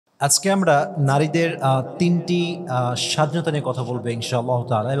আজকে আমরা নারীদের তিনটি স্বাধীনতা নিয়ে কথা বলবো ইনশাআল্লাহ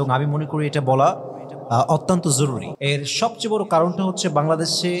তাআলা, এবং আমি মনে করি এটা বলা অত্যন্ত জরুরি। এর সবচেয়ে বড় কারণটা হচ্ছে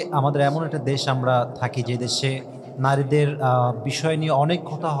বাংলাদেশে আমাদের এমন একটা দেশ আমরা থাকি যে দেশে নারীদের বিষয় নিয়ে অনেক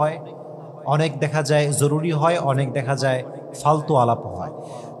কথা হয়, অনেক দেখা যায় জরুরি হয়, অনেক দেখা যায় ফালতু আলাপ হয়।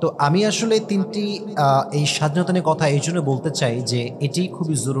 তো আমি আসলে তিনটি এই স্বাধীনতা নিয়ে কথা এই জন্য বলতে চাই যে এটি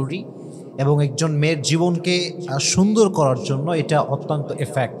খুবই জরুরি এবং একজন মেয়ের জীবনকে সুন্দর করার জন্য এটা অত্যন্ত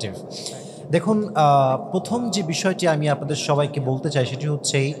এফেক্টিভ। দেখুন, প্রথম যে বিষয়টি আমি আপনাদের সবাইকে বলতে চাই সেটি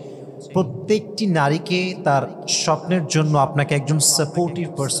হচ্ছে প্রত্যেকটি নারীকে তার স্বপ্নের জন্য আপনাকে একজন সাপোর্টিভ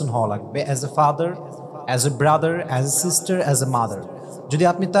পারসন হওয়া লাগবে, as a father, as a brother, as a sister, as a mother. যদি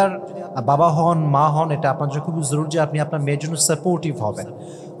আপনি তার বাবা হন, মা হন, এটা আপনার জন্য খুবই জরুরি যে আপনি আপনার মেয়ের জন্য সাপোর্টিভ হবেন।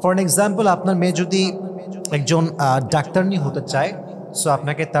 ফর অ্যান এক্সাম্পল, আপনার মেয়ে যদি একজন ডাক্তারনি হতে চায়, সো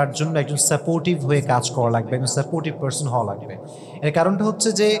আপনাকে তার জন্য একজন সাপোর্টিভ হয়ে কাজ করা লাগবে, একজন সাপোর্টিভ পারসন হওয়া লাগবে। এর কারণটা হচ্ছে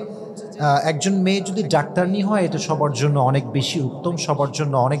যে একজন মেয়ে যদি ডাক্তারনি হয় এটা সবার জন্য অনেক বেশি উত্তম, সবার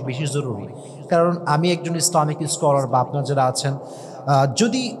জন্য অনেক বেশি জরুরি। কারণ আমি একজন ইসলামিক স্কলার, বা আপনারা যারা আছেন,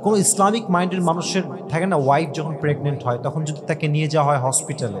 যদি কোনো ইসলামিক মাইন্ডের মানুষের থাকে না, ওয়াইফ যখন প্রেগনেন্ট হয় তখন যদি তাকে নিয়ে যাওয়া হয়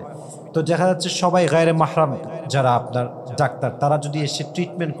হসপিটালে, তো দেখা যাচ্ছে সবাই গায়রে মাহরাম যারা আপনার ডাক্তার, তারা যদি এসে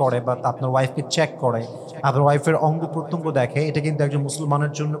ট্রিটমেন্ট করে বা আপনার ওয়াইফকে চেক করে, আপনার ওয়াইফের অঙ্গ প্রত্যঙ্গ দেখে, এটা কিন্তু একজন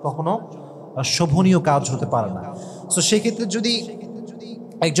মুসলমানের জন্য কখনো শোভনীয় কাজ হতে পারে না। সো সেক্ষেত্রে যদি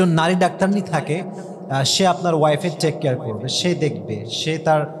একজন নারী ডাক্তারনি থাকে, সে আপনার ওয়াইফের টেক কেয়ার করবে, সে দেখবে, সে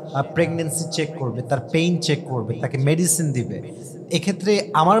তার প্রেগনেন্সি চেক করবে, তার পেইন চেক করবে, তাকে মেডিসিন দিবে। এক্ষেত্রে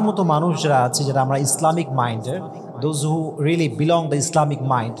আমার মতো মানুষ যারা আছে, যারা আমরা ইসলামিক মাইন্ডের, those who really belong the Islamic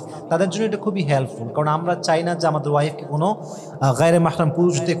mind, তাদের জন্য এটা খুবই হেল্পফুল। কারণ আমরা চাই না যে আমাদের ওয়াইফকে কোনো গায়রে মাহরাম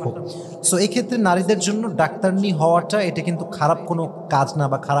পুরুষ দেখুক। সো এক্ষেত্রে নারীদের জন্য ডাক্তারনি হওয়াটা এটা কিন্তু খারাপ কোনো কাজ না,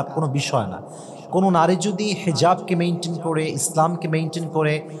 বা খারাপ কোনো বিষয় না। কোনো নারী যদি হিজাবকে মেনটেন করে, ইসলামকে মেনটেন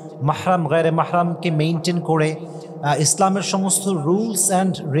করে, মাহরাম গায়রে মাহরামকে মেনটেন করে, ইসলামের সমস্ত রুলস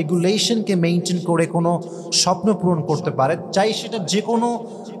অ্যান্ড রেগুলেশনকে মেনটেন করে কোনো স্বপ্ন পূরণ করতে পারে, চাই সেটা যে কোনো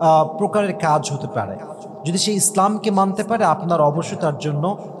প্রকারের কাজ হতে পারে, যদি সে ইসলামকে মানতে পারে, আপনার অবশ্যই তার জন্য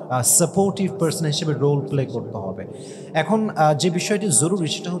সাপোর্টিভ পারসন হিসেবে রোল প্লে করতে হবে। এখন যে বিষয়টি জরুরি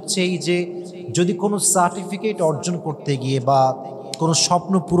সেটা হচ্ছে এই যে, যদি কোনো সার্টিফিকেট অর্জন করতে গিয়ে বা কোনো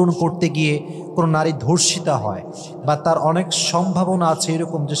স্বপ্ন পূরণ করতে গিয়ে কোনো নারী ধর্ষিতা হয়, বা তার অনেক সম্ভাবনা আছে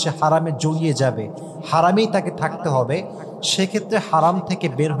এরকম যে সে হারামে জড়িয়ে যাবে, হারামেই তাকে থাকতে হবে, সেক্ষেত্রে হারাম থেকে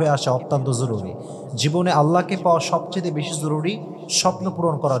বের হয়ে আসা অত্যন্ত জরুরি। জীবনে আল্লাহকে পাওয়া সবচেয়ে বেশি জরুরি স্বপ্ন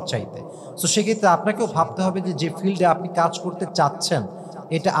পূরণ করার চাইতে। সো সেক্ষেত্রে আপনাকেও ভাবতে হবে যে যে ফিল্ডে আপনি কাজ করতে চাচ্ছেন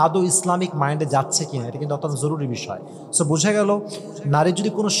এটা আদৌ ইসলামিক মাইন্ডে যাচ্ছে কিনা, এটা কিন্তু অত্যন্ত জরুরি বিষয়। সো বোঝা গেল, নারী যদি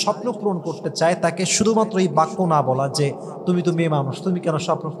কোনো স্বপ্ন পূরণ করতে চায়, তাকে শুধুমাত্র এই বাক্য না বলা যে তুমি তো মেয়ে মানুষ, তুমি কেন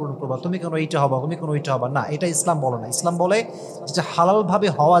স্বপ্ন পূরণ করবা, তুমি কেন এইটা হবা, তুমি কেন ওইটা হবা, না, এটা ইসলাম বলে না। ইসলাম বলে যেটা হালালভাবে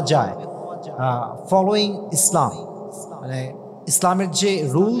হওয়া যায়, ফলোয়িং ইসলাম, মানে ইসলামের যে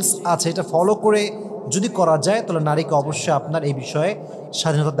রুলস আছে এটা ফলো করে যদি করা যায়, তাহলে নারীকে অবশ্যই আপনার এই বিষয়ে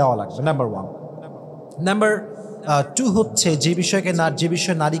স্বাধীনতা দেওয়া লাগবে, নাম্বার ওয়ান। নাম্বার টু হচ্ছে যে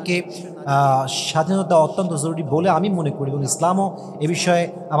বিষয়ে নারীকে স্বাধীনতা অত্যন্ত জরুরি বলে আমি মনে করি, এবং ইসলামও এ বিষয়ে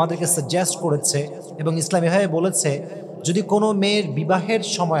আমাদেরকে সাজেস্ট করেছে, এবং ইসলাম এভাবে বলেছে, যদি কোনো মেয়ের বিবাহের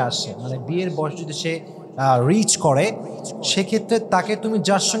সময় আসে, মানে বিয়ের বয়স যদি সে রিচ করে, সেক্ষেত্রে তাকে তুমি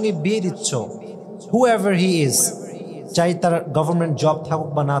যার সঙ্গে বিয়ে দিচ্ছ, হু এভার হি ইজ, চাই তার গভর্নমেন্ট জব থাকুক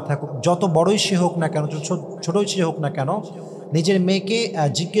বা না থাকুক, যত বড়ই সে হোক না কেন, ছোটই সে হোক না কেন, নিজের মেয়েকে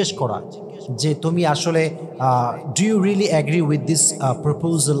জিজ্ঞেস করা যে তুমি আসলে do you really agree with this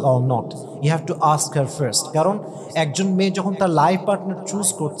proposal or not, you have to ask her first. কারণ একজন মেয়ে যখন তার লাইফ পার্টনার চুজ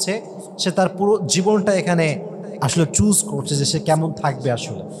করছে, সে তার পুরো জীবনটা এখানে আসলে চুজ করছে যে সে কেমন থাকবে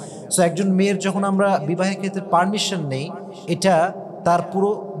আসলে। সো একজন মেয়ের যখন আমরা বিবাহের ক্ষেত্রে পারমিশন নেই, এটা তার পুরো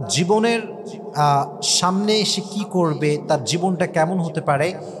জীবনের সামনে সে কী করবে, তার জীবনটা কেমন হতে পারে,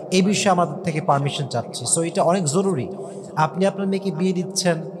 এই বিষয়ে আমাদের থেকে পারমিশন চাচ্ছি। সো এটা অনেক জরুরি। আপনি আপনার মেয়েকে বিয়ে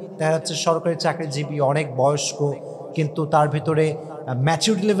দিচ্ছেন, দেখা যাচ্ছে সরকারি চাকরিজীবী, অনেক বয়স্ক, কিন্তু তার ভিতরে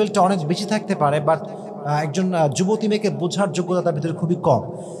ম্যাচুরিটি লেভেলটা অনেক বেশি থাকতে পারে, বাট একজন যুবতী মেয়েকে বোঝার যোগ্যতা তার ভিতরে খুবই কম।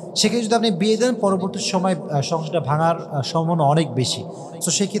 সেক্ষেত্রে যদি আপনি বিয়ে দেন, পরবর্তী সময় সংসারটা ভাঙার সম্ভাবনা অনেক বেশি। সো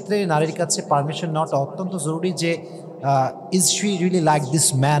সেক্ষেত্রে নারীর কাছে পারমিশন নেওয়াটা অত্যন্ত জরুরি যে is she really like this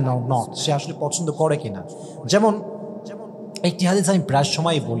man or not, সে আসলে পছন্দ করে কিনা। যেমন একটি হাদিস আমি প্রায়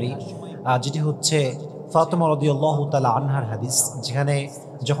সময় বলি, যেটি হচ্ছে ফাতেমা রাদিয়াল্লাহু তাআলা আনহার হাদিস, যেখানে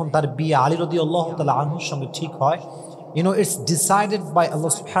যখন তার বিয়ে আলী রাদিয়াল্লাহু তাআলা আনহুর সঙ্গে ঠিক হয়, it's decided by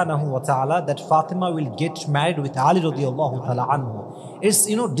Allah subhanahu wa ta'ala that Fatima will get married with Ali radiyallahu ta'ala anhu. It's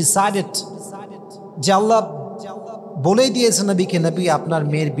decided, যে আল্লাহ বলেই দিয়েছে নবীকে, নবী আপনার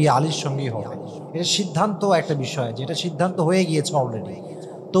মেয়ের বিয়ে আলীর সঙ্গেই হবে। এটা সিদ্ধান্ত একটা বিষয়, যেটা সিদ্ধান্ত হয়ে গিয়েছে অলরেডি।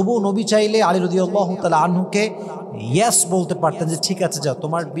 তবুও নবী চাইলে আলী রাদিয়াল্লাহু তাআলা আনহুকে ইয়েস বলতে পারতেন যে ঠিক আছে যাও,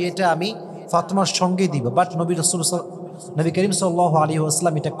 তোমার বিয়েটা আমি ফাতেমার সঙ্গেই দিব। বাট নবী করিম সাল্লাল্লাহু আলাইহি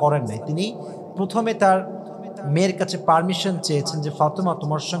ওয়াসাল্লাম এটা করেন নাই। তিনি প্রথমে তার মেয়ের কাছে পারমিশন চেয়েছেন যে ফাতেমা,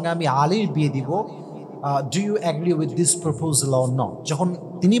 তোমার সঙ্গে আমি আলীর বিয়ে দিব, do you agree with this proposal or not. যখন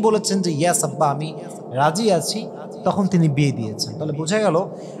তিনি বলেছেন যে ইয়েস আব্বা আমি রাজি আছি, তখন তিনি বিয়ে দিয়েছেন। তাহলে বোঝা গেল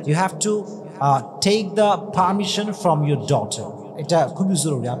you have to take the permission from your daughter. এটা খুবই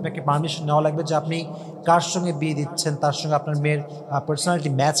জরুরি, আপনাকে পারমিশন নেওয়া লাগবে যে আপনি কার সঙ্গে বিয়ে দিচ্ছেন, তার সঙ্গে আপনার মেয়ের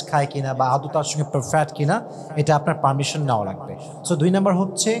পার্সোনালিটি ম্যাচ খায় কিনা বা আদৌ তার সঙ্গে পারফেক্ট কিনা, এটা আপনার পারমিশন নেওয়া লাগবে। সো 2 নম্বর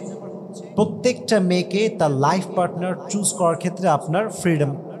হচ্ছে প্রত্যেকটা মেয়েকে তার লাইফ পার্টনার চুজ করার ক্ষেত্রে আপনার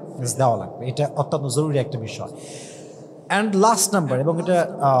ফ্রিডম দেওয়া লাগবে, এটা অত্যন্ত জরুরি একটা বিষয়। অ্যান্ড লাস্ট নাম্বার, এবং এটা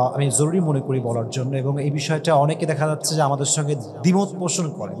আমি জরুরি মনে করি বলার জন্য, এবং এই বিষয়টা অনেকে দেখা যাচ্ছে যে আমাদের সঙ্গে দ্বিমত পোষণ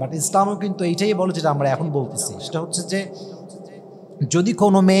করে, বাট ইসলামও কিন্তু এইটাই বলে যেটা আমরা এখন বলতেছি। সেটা হচ্ছে যে যদি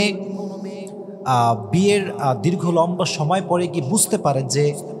কোনো মেয়ে বিয়ের দীর্ঘ লম্বা সময় পরে গিয়ে বুঝতে পারে যে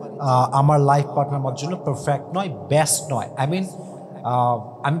আমার লাইফ পার্টনার আমার জন্য পারফেক্ট নয়, বেস্ট নয়, আই মিন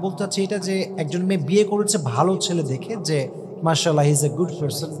আমি বলতে চাচ্ছি এটা যে একজন মেয়ে বিয়ে করেছে ভালো ছেলে দেখে যে মাশাআল্লাহ he is a good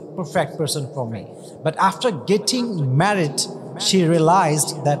person, perfect person for me, but after getting married she realised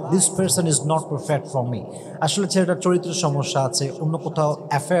that this person is not perfect for me. আসলে ছেলেটার চরিত্র সমস্যা আছে, অন্য কোথাও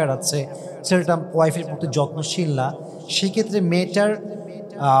অ্যাফেয়ার আছে, ছেলেটা ওয়াইফের প্রতি যত্নশীল না, সেক্ষেত্রে মেয়েটার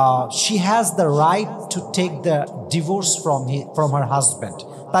she has the right to take the divorce from her husband.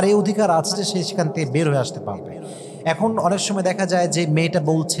 তার এই অধিকার আছে যে সে সেখান থেকে বের হয়ে আসতে পারবে। এখন অনেক সময় দেখা যায় যে মেয়েটা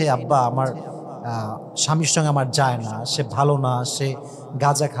বলছে আব্বা আমার স্বামীর সঙ্গে আমার যায় না, সে ভালো না, সে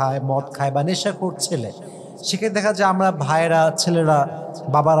গাঁজা খায়, মদ খায় বা নেশাখোর ছেলে। সেখানে দেখা যায় আমরা ভাইয়েরা, ছেলেরা,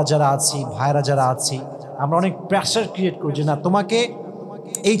 বাবারা যারা আছি, ভাইয়েরা যারা আছি, আমরা অনেক প্রেশার ক্রিয়েট করি যে না তোমাকে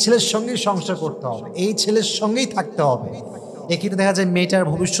এই ছেলের সঙ্গেই সংসার করতে হবে, এই ছেলের সঙ্গেই থাকতে হবে। এক্ষেত্রে দেখা যায় মেয়েটার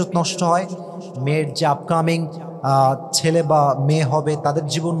ভবিষ্যৎ নষ্ট হয়, মেয়ের যে আপকামিং ছেলে বা মেয়ে হবে তাদের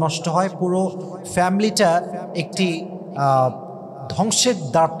জীবন নষ্ট হয়, পুরো ফ্যামিলিটা একটি ধ্বংসের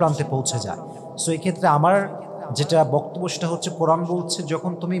দ্বার প্রান্তে পৌঁছে যায়। সো এক্ষেত্রে আমার যেটা বক্তব্য সেটা হচ্ছে কোরআন বলছে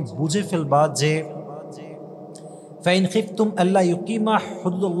যখন তুমি বুঝে ফেলবা যে ফাইন খিফতুম আল্লা ইউকিমা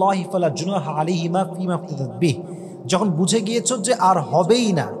হুদুদুল্লাহি ফালা জুনাহা আলাইহিমা ফিমা ইফতাদাত বিহ, যখন বুঝে গিয়েছো যে আর হবেই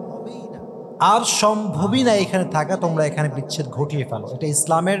না, আর সম্ভবই না এখানে থাকা, তোমরা এখানে বিচ্ছেদ ঘটিয়ে ফেলো। এটা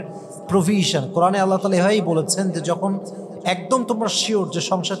ইসলামের প্রভিশন। কোরআনে আল্লাহ তাআলা এভাবেই বলেছেন যে যখন একদম তোমরা শিওর যে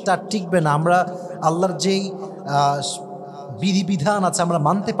সংসারটা আর টিকবে না, আমরা আল্লাহর যেই বিধিবিধান আছে আমরা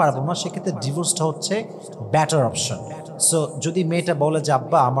মানতে পারবো না, সেক্ষেত্রে ডিভোর্সটা হচ্ছে বেটার অপশন। সো যদি মেয়েটা বলে যে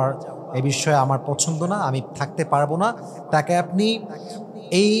আব্বা আমার এই বিষয়ে আমার পছন্দ না, আমি থাকতে পারবো না, তাকে আপনি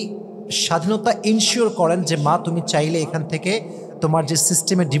এই স্বাধীনতা ইনশিওর করেন যে মা তুমি চাইলে এখান থেকে তোমার যে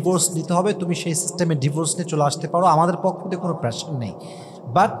সিস্টেমে ডিভোর্স নিতে হবে তুমি সেই সিস্টেমে ডিভোর্স নিয়ে চলে আসতে পারো, আমাদের পক্ষ থেকে কোনো প্রেশার নেই।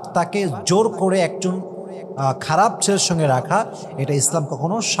 বাট তাকে জোর করে একজন খারাপ ছেলের সঙ্গে রাখা, এটা ইসলাম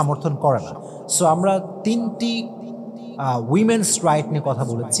কখনো সমর্থন করে না। সো আমরা 3টি উইমেন্স রাইট নিয়ে কথা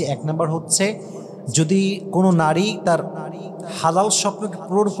বলেছি। 1 নম্বর হচ্ছে যদি কোনো নারী তার হালাল স্বপ্নকে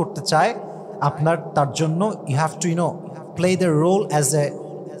পূরণ করতে চায়, আপনার তার জন্য you have to play the role as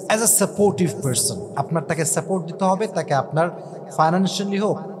a supportive person. আপনার তাকে সাপোর্ট দিতে হবে, তাকে আপনার ফাইন্যান্সিয়ালি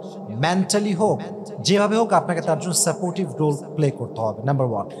হোক, মেন্টালি হোক, যেভাবে হোক আপনাকে তার জন্য সাপোর্টিভ রোল প্লে করতে হবে, নাম্বার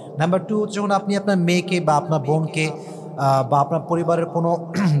 1। নাম্বার 2 হচ্ছে যখন আপনি আপনার মেয়েকে বা আপনার বোনকে বা আপনার পরিবারের কোনো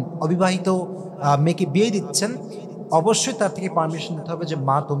অবিবাহিত মেয়েকে বিয়ে দিচ্ছেন, অবশ্যই তার থেকে পারমিশন নিতে হবে যে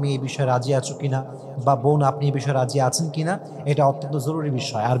মা তুমি এই বিষয়ে রাজি আছো কিনা, বা বোন আপনি এই বিষয়ে রাজি আছেন কিনা, এটা অত্যন্ত জরুরি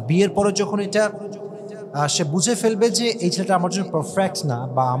বিষয়। আর বিয়ের পরে যখন এটা সে বুঝে ফেলবে যে এই ছেলেটা আমার জন্য পারফেক্ট না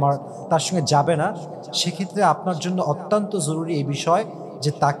বা আমার তার সঙ্গে যাবে না, সেক্ষেত্রে আপনার জন্য অত্যন্ত জরুরি এই বিষয়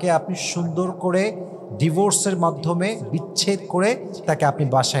যে তাকে আপনি সুন্দর করে ডিভোর্সের মাধ্যমে বিচ্ছেদ করে তাকে আপনি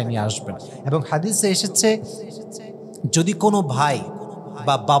বাসায় নিয়ে আসবেন। এবং হাদিসে এসেছে যদি কোনো ভাই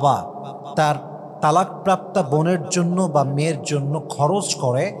বা বাবা তার তালাকপ্রাপ্তা বোনের জন্য বা মেয়ের জন্য খরচ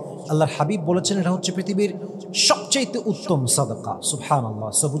করে, আল্লাহর হাবিব বলেছেন এটা হচ্ছে পৃথিবীর সবচেয়ে উত্তম সাদাকা। সুবহানাল্লাহ।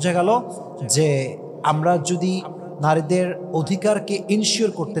 সো বুঝা গেল যে আমরা যদি নারীদের অধিকারকে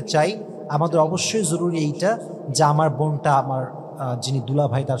ইনশিওর করতে চাই, আমাদের অবশ্যই জরুরি এইটা যে আমার বোনটা, আমার যিনি দুলা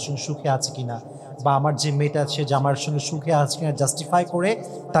ভাই তার সঙ্গে সুখে আছে কিনা, বা আমার যে মেয়েটা আছে যে আমার সঙ্গে সুখে আছে কিনা জাস্টিফাই করে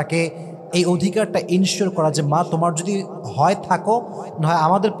তাকে এই অধিকারটা ইনশিওর করা যে মা তোমার যদি হয় থাকো, না হয়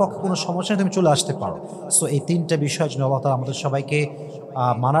আমাদের পক্ষে কোনো সমস্যা নেই, তুমি চলে আসতে পারো। সো এই 3টা বিষয় যেন আল্লাহ তাআলা আমাদের সবাইকে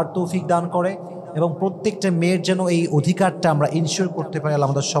মানার তৌফিক দান করে এবং প্রত্যেকটা মেয়ের যেন এই অধিকারটা আমরা ইনশিওর করতে পারি। আল্লাহ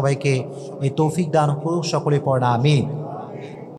আমাদের সবাইকে এই তৌফিক দান করুক, সকলে পড়ে না আমিন।